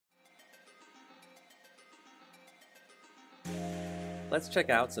Let's check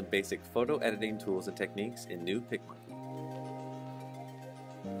out some basic photo editing tools and techniques in new PicMonkey.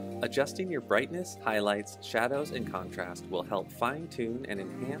 Adjusting your brightness, highlights, shadows, and contrast will help fine-tune and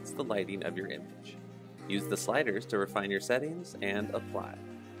enhance the lighting of your image. Use the sliders to refine your settings and apply.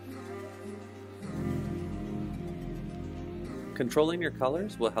 Controlling your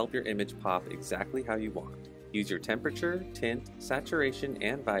colors will help your image pop exactly how you want. Use your temperature, tint, saturation,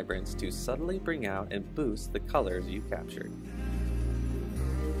 and vibrance to subtly bring out and boost the colors you captured.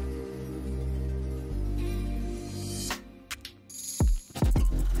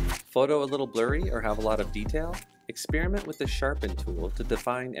 Photo a little blurry or have a lot of detail? Experiment with the sharpen tool to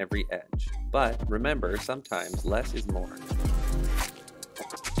define every edge. But remember, sometimes less is more.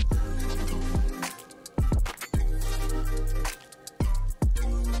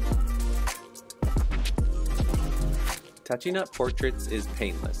 Touching up portraits is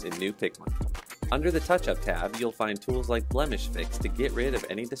painless in new PicMonkey. Under the Touch Up tab, you'll find tools like Blemish Fix to get rid of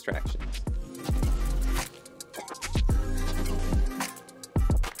any distractions.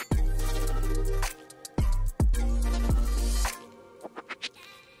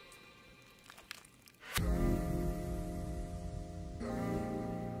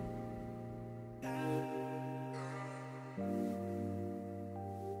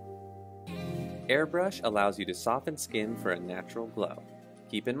 Airbrush allows you to soften skin for a natural glow.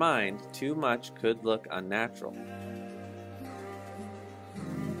 Keep in mind, too much could look unnatural.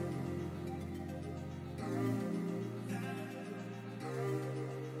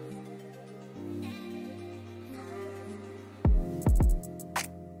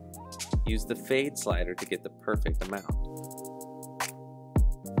 Use the fade slider to get the perfect amount.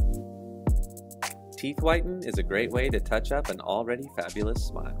 Teeth whiten is a great way to touch up an already fabulous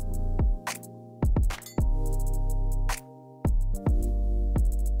smile.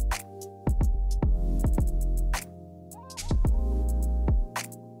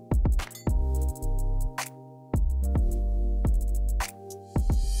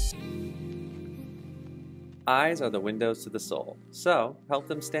 Eyes are the windows to the soul, so help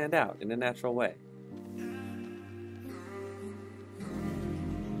them stand out in a natural way.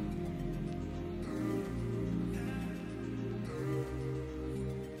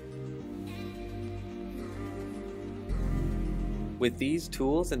 With these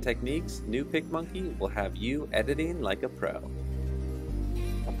tools and techniques, new PicMonkey will have you editing like a pro.